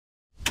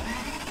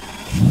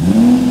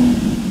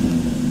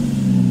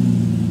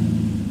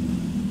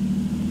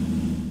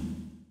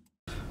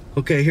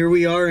Okay, here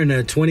we are in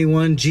a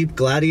 21 Jeep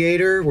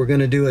Gladiator. We're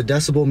gonna do a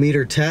decibel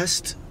meter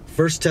test.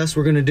 First test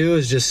we're gonna do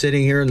is just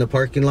sitting here in the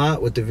parking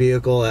lot with the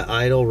vehicle at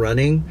idle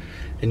running.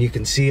 And you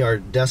can see our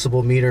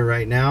decibel meter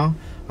right now.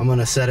 I'm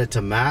gonna set it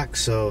to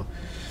max, so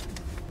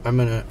I'm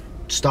gonna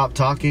stop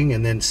talking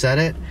and then set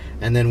it.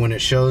 And then when it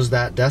shows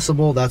that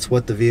decibel, that's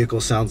what the vehicle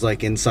sounds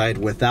like inside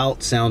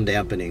without sound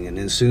dampening. And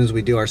as soon as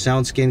we do our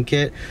SoundSkin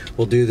kit,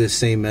 we'll do this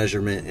same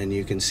measurement and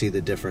you can see the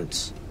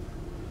difference.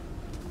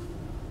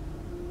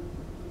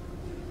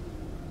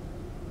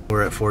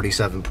 We're at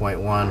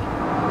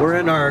 47.1. We're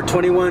in our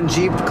 21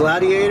 Jeep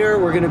Gladiator.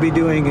 We're gonna be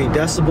doing a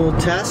decibel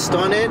test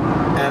on it,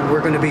 and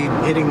we're gonna be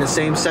hitting the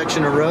same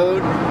section of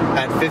road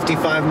at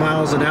 55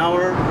 miles an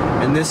hour.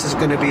 And this is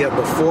gonna be a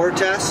before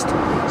test.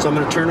 So I'm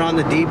gonna turn on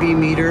the dB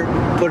meter,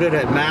 put it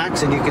at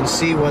max, and you can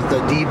see what the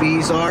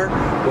dBs are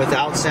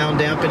without sound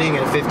dampening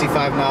at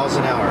 55 miles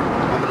an hour.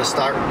 I'm gonna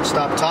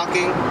stop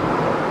talking,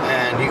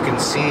 and you can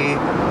see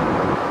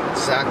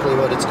exactly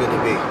what it's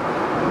gonna be.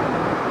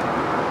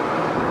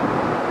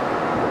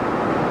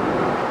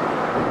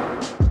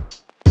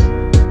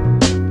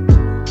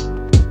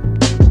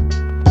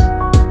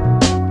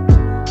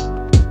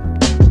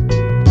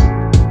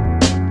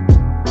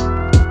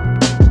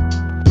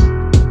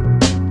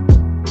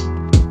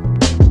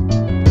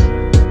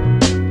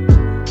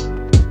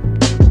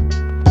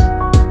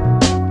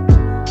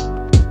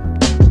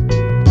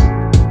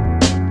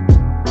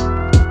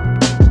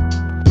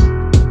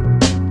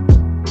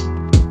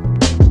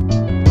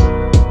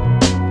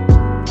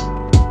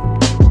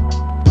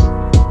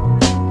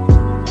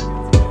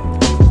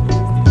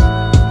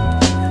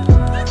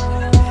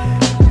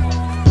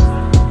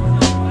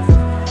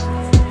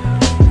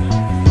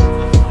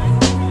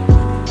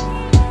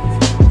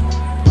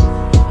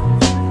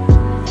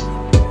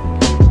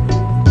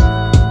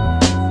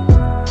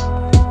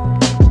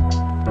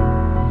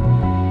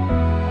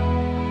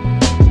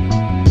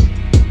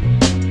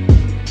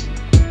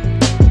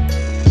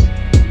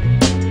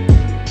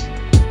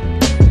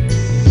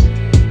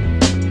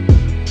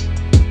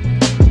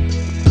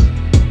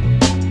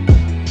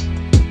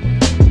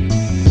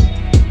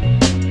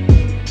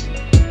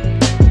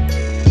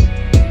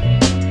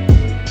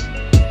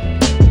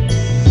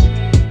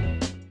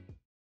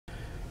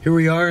 Here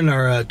we are in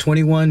our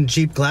 21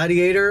 Jeep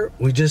Gladiator.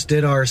 We just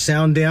did our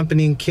sound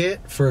dampening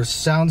kit for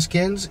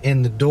SoundSkins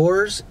in the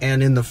doors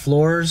and in the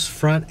floors,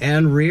 front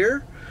and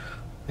rear.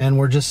 And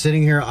we're just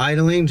sitting here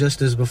idling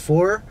just as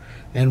before.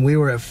 And we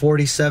were at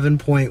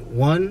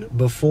 47.1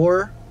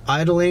 before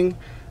idling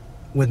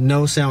with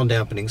no sound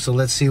dampening. So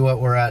let's see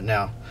what we're at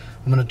now.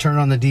 I'm gonna turn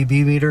on the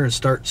dB meter and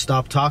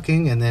stop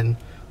talking and then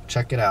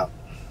check it out.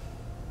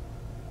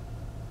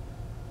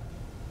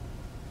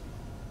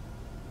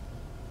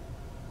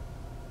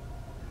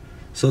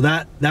 So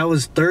that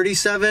was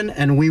 37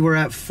 and we were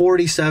at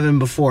 47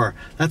 before.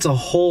 That's a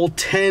whole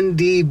 10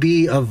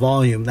 dB of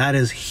volume. That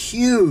is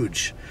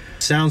huge.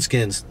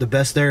 SoundSkins, the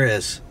best there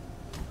is.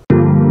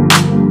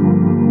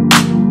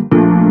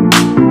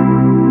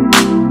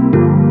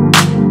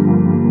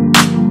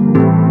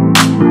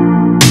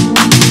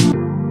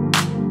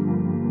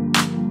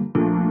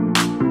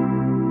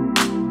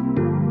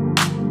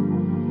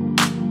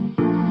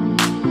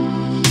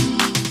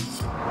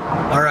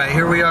 Alright,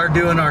 here we are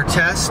doing our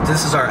test.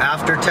 This is our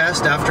after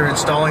test after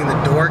installing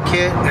the door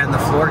kit and the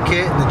floor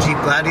kit in the Jeep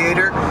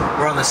Gladiator.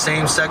 We're on the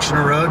same section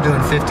of road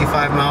doing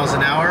 55 miles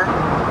an hour.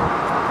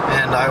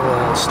 And I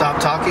will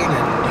stop talking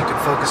and you can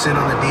focus in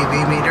on the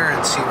dB meter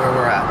and see where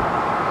we're at.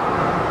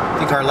 I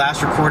think our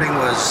last recording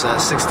was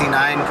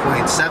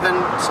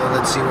 69.7, so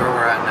let's see where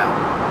we're at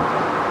now.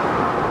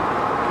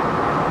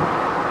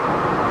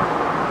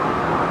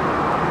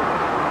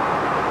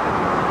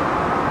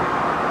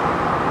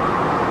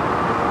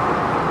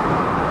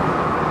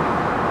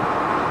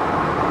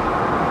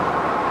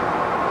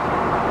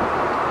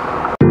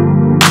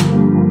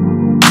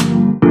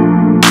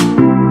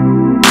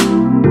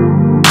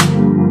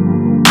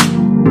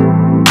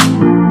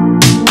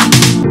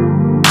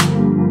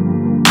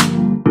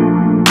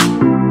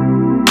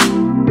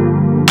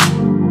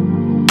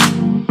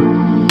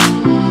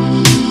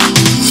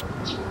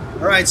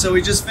 Alright, so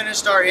we just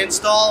finished our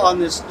install on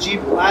this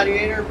Jeep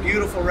Gladiator,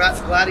 beautiful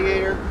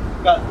Gladiator.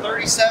 Got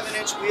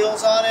 37-inch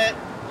wheels on it,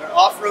 they're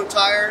off-road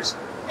tires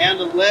and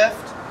a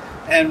lift.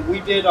 And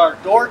we did our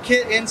door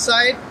kit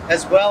inside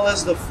as well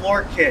as the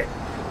floor kit.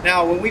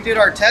 Now, when we did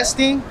our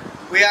testing,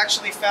 we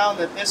actually found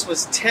that this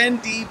was 10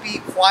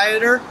 dB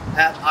quieter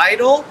at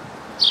idle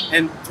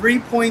and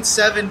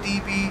 3.7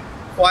 dB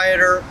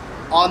quieter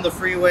on the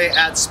freeway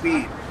at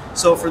speed.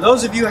 So for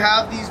those of you who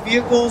have these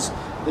vehicles,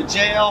 the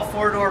JL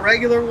 4-door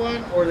regular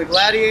one or the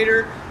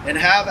Gladiator, and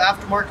have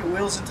aftermarket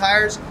wheels and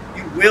tires,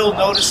 you will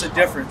notice a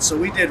difference. So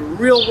we did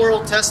real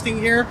world testing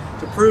here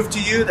to prove to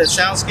you that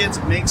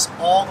SoundSkins makes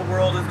all the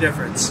world of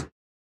difference.